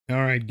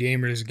Alright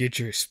gamers, get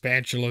your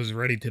spatulas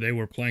ready. Today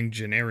we're playing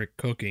Generic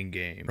Cooking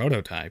Game.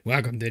 Prototype.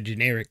 Welcome to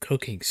Generic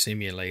Cooking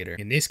Simulator.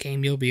 In this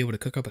game you'll be able to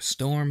cook up a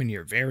storm in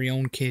your very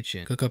own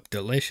kitchen. Cook up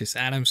delicious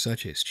items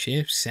such as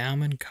chips,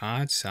 salmon,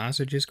 cod,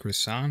 sausages,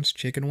 croissants,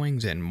 chicken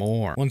wings, and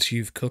more. Once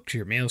you've cooked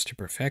your meals to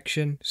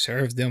perfection,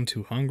 serve them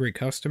to hungry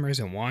customers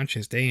and watch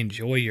as they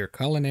enjoy your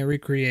culinary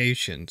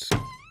creations.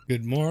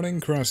 Good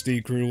morning,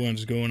 Krusty Crew.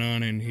 What's going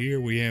on in here?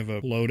 We have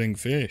a floating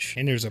fish.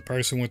 And there's a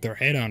person with their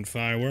head on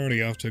fire. We're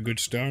already off to a good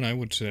start, I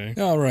would say.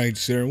 Alright,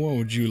 sir, what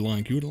would you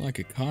like? You would like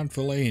a cod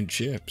fillet and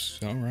chips.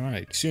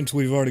 Alright. Since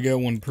we've already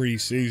got one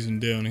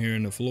pre-seasoned down here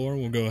in the floor,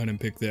 we'll go ahead and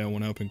pick that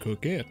one up and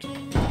cook it.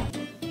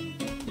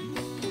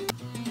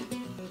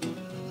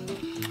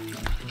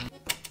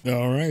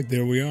 Alright,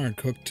 there we are,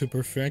 cooked to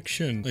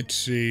perfection. Let's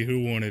see,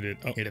 who wanted it?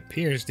 Oh, it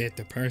appears that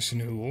the person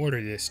who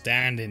ordered this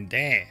dined and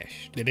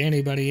dashed. Did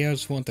anybody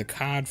else want the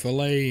cod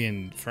fillet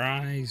and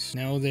fries?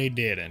 No, they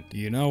didn't.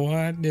 You know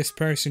what? This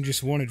person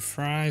just wanted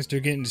fries. They're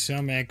getting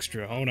some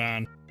extra. Hold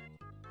on.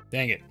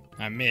 Dang it,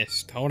 I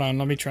missed. Hold on,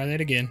 let me try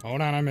that again.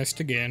 Hold on, I missed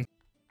again.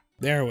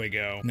 There we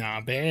go.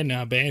 Not bad,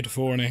 not bad.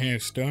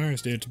 4.5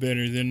 stars. That's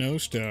better than no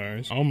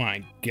stars. Oh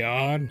my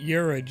god.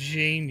 You're a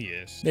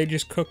genius. They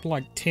just cooked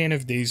like 10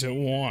 of these at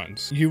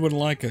once. You would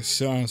like a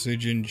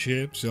sausage and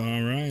chips?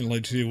 Alright,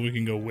 let's see if we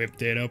can go whip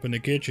that up in the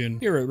kitchen.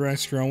 Here at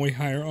Restaurant, we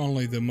hire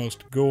only the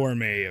most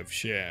gourmet of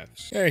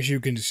chefs. As you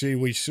can see,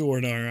 we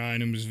sort our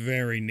items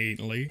very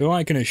neatly. So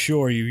I can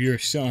assure you, your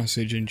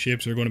sausage and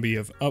chips are going to be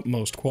of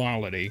utmost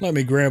quality. Let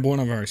me grab one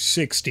of our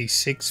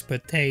 66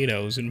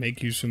 potatoes and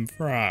make you some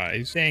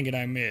fries. Dang it,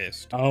 I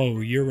missed.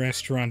 Oh, your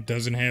restaurant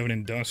doesn't have an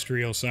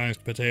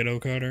industrial-sized potato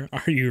cutter?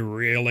 Are you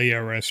really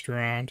a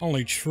restaurant?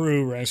 Only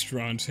true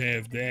restaurants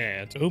have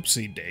that.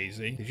 Oopsie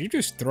daisy. Did you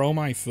just throw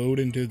my food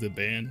into the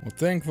bin? Well,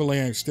 thankfully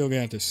I still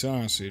got the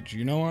sausage.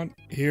 You know what?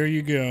 Here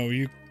you go.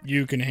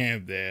 You can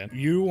have that.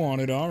 You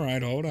want it.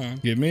 Alright, hold on.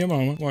 Give me a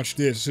moment. Watch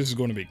this. This is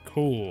going to be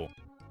cool.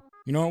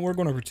 You know what? We're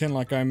going to pretend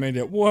like I made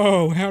that.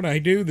 Whoa, how'd I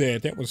do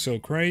that? That was so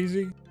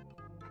crazy.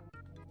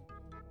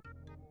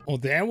 Well,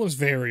 that was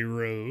very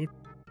rude.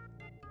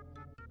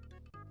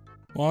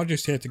 Well, I'll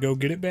just have to go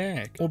get it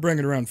back. We'll bring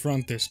it around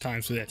front this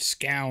time so that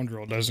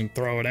scoundrel doesn't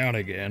throw it out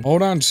again.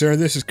 Hold on, sir.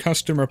 This is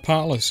customer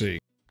policy.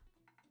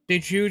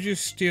 Did you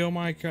just steal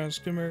my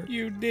customer?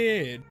 You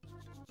did.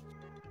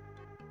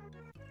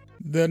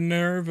 The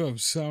nerve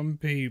of some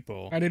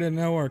people. I didn't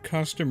know our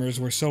customers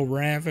were so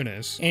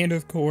ravenous. And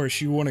of course,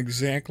 you want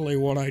exactly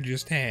what I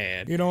just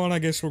had. You know what, I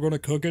guess we're gonna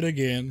cook it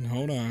again.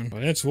 Hold on.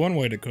 Well, that's one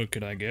way to cook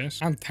it, I guess.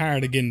 I'm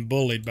tired of getting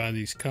bullied by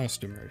these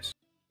customers.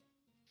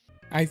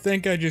 I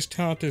think I just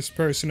taught this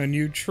person a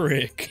new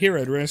trick. Here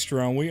at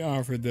Restaurant, we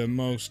offer the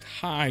most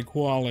high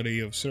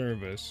quality of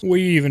service.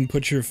 We even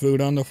put your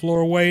food on the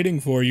floor waiting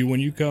for you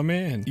when you come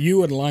in. You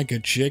would like a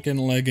chicken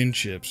leg and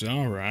chips.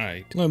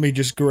 Alright. Let me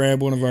just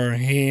grab one of our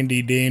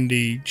handy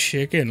dandy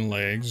chicken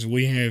legs.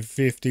 We have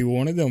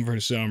 51 of them for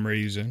some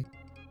reason.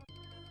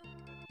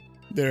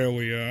 There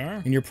we are.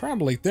 And you're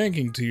probably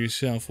thinking to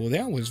yourself, well,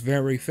 that was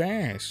very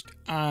fast.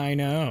 I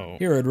know.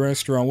 Here at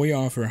Restaurant, we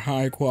offer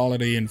high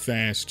quality and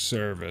fast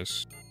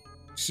service.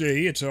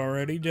 See, it's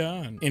already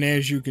done. And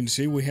as you can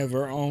see, we have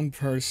our own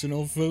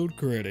personal food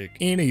critic.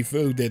 Any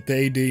food that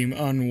they deem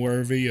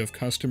unworthy of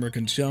customer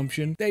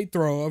consumption, they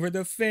throw over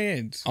the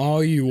fence.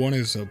 All you want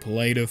is a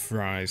plate of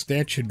fries.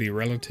 That should be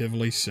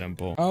relatively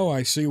simple. Oh,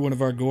 I see one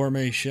of our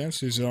gourmet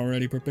chefs is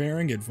already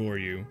preparing it for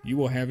you. You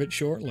will have it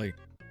shortly.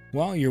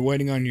 While you're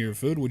waiting on your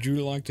food, would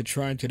you like to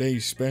try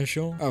today's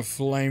special? A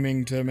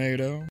flaming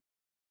tomato?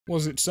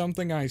 Was it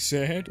something I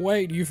said?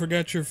 Wait, you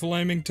forgot your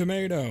flaming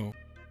tomato.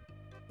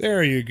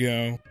 There you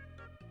go.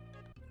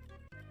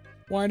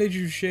 Why did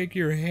you shake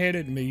your head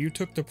at me? You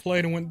took the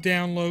plate and went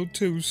down low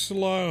too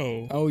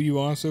slow. Oh, you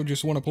also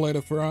just want a plate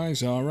of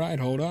fries? Alright,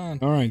 hold on.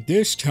 Alright,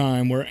 this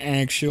time we're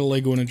actually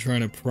going to try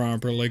to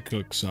properly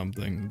cook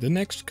something. The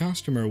next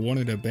customer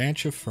wanted a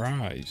batch of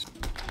fries.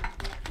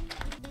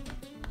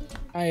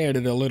 I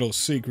added a little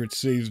secret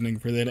seasoning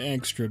for that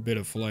extra bit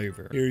of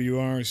flavor. Here you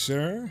are,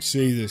 sir.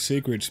 See, the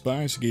secret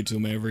spice gets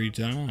them every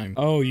time.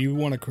 Oh, you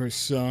want a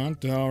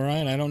croissant?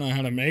 Alright, I don't know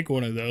how to make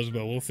one of those,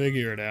 but we'll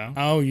figure it out.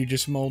 Oh, you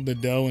just mold the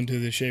dough into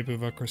the shape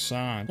of a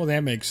croissant. Well,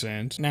 that makes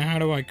sense. Now, how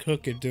do I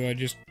cook it? Do I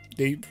just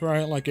deep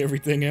fry it like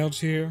everything else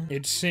here?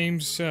 It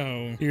seems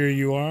so. Here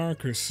you are,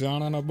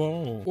 croissant on a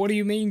bowl. What do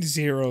you mean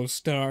 0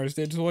 stars?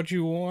 That's what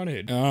you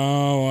wanted.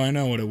 Oh, I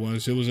know what it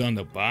was. It was on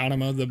the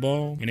bottom of the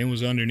bowl, and it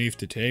was underneath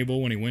the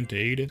table when he went to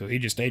eat it, so he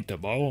just ate the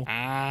bowl.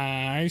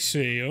 Ah, I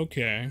see.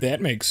 Okay.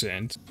 That makes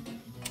sense.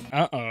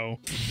 Uh-oh.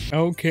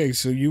 Okay,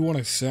 so you want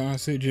a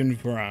sausage and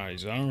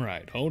fries.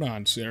 Alright, hold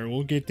on, sir.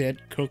 We'll get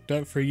that cooked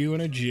up for you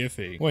in a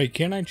jiffy. Wait,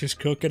 can't I just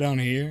cook it on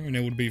here and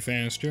it would be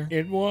faster?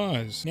 It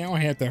was. Now I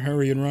have to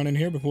hurry and run in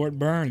here before it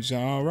burns.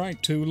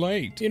 Alright, too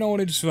late. You know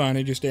what, it's fine.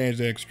 It just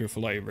adds extra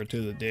flavor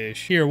to the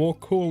dish. Here, we'll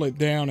cool it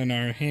down in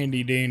our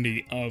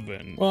handy-dandy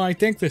oven. Well, I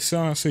think the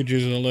sausage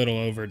is a little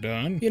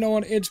overdone. You know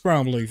what, it's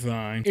probably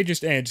fine. It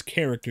just adds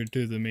character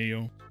to the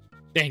meal.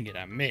 Dang it,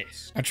 I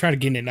missed. I tried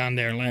getting it on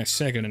there last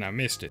second and I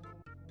missed it.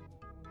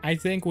 I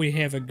think we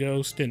have a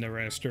ghost in the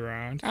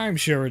restaurant. I'm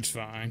sure it's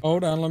fine.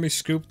 Hold on, let me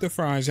scoop the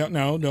fries out.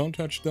 No, don't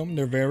touch them.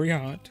 They're very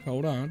hot.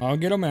 Hold on. I'll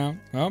get them out.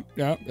 Oh,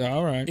 yep,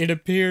 all right. It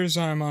appears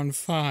I'm on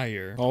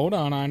fire. Hold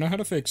on, I know how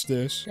to fix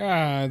this.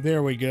 Ah,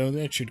 there we go.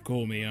 That should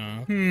cool me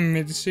off.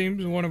 It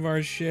seems one of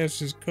our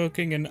chefs is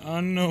cooking an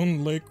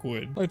unknown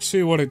liquid. Let's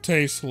see what it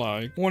tastes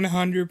like.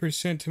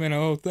 100%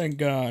 tomato. Oh, thank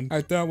God.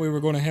 I thought we were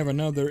going to have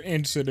another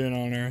incident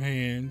on our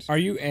hands. Are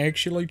you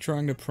actually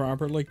trying to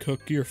properly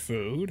cook your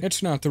food?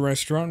 That's not the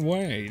restaurant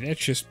way. That's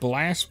just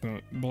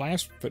blasphemy.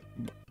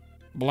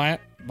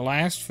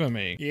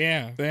 Blasphemy.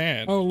 Yeah,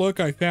 that. Oh, look,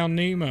 I found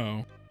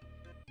Nemo.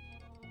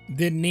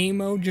 Did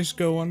Nemo just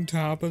go on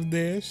top of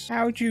this?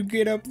 How'd you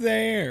get up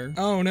there?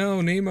 Oh no,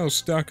 Nemo's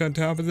stuck on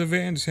top of the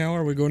vents. How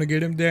are we going to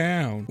get him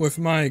down? With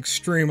my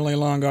extremely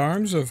long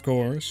arms, of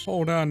course.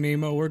 Hold on,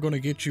 Nemo, we're going to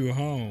get you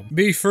home.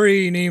 Be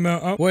free, Nemo.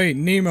 Oh, wait,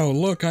 Nemo,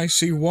 look, I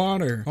see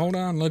water. Hold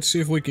on, let's see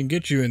if we can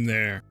get you in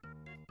there.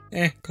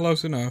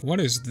 Close enough. What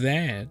is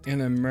that?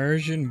 An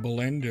immersion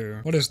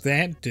blender. What does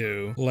that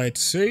do?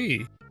 Let's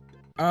see.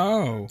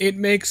 Oh, it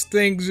makes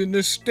things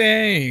into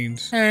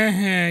stains.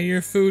 Haha,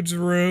 your food's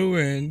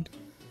ruined.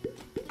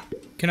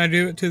 Can I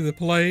do it to the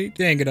plate?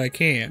 Dang it, I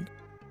can't.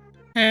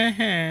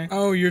 Haha.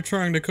 Oh, you're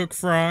trying to cook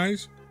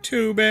fries?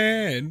 Too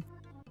bad.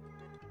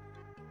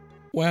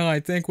 Well, I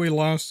think we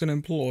lost an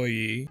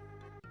employee.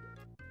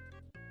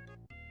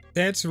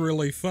 That's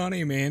really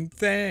funny, man.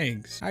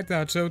 Thanks. I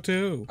thought so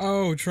too.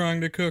 Oh, trying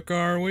to cook,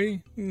 are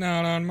we?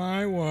 Not on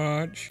my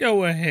watch.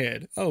 Go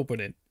ahead. Open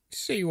it.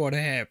 See what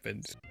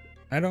happens.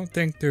 I don't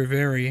think they're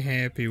very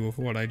happy with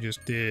what I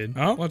just did.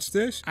 Oh, what's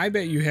this? I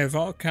bet you have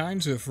all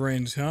kinds of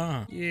friends,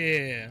 huh?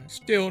 Yeah.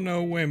 Still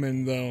no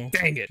women, though.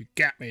 Dang it. You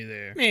got me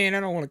there. Man,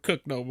 I don't want to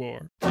cook no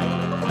more.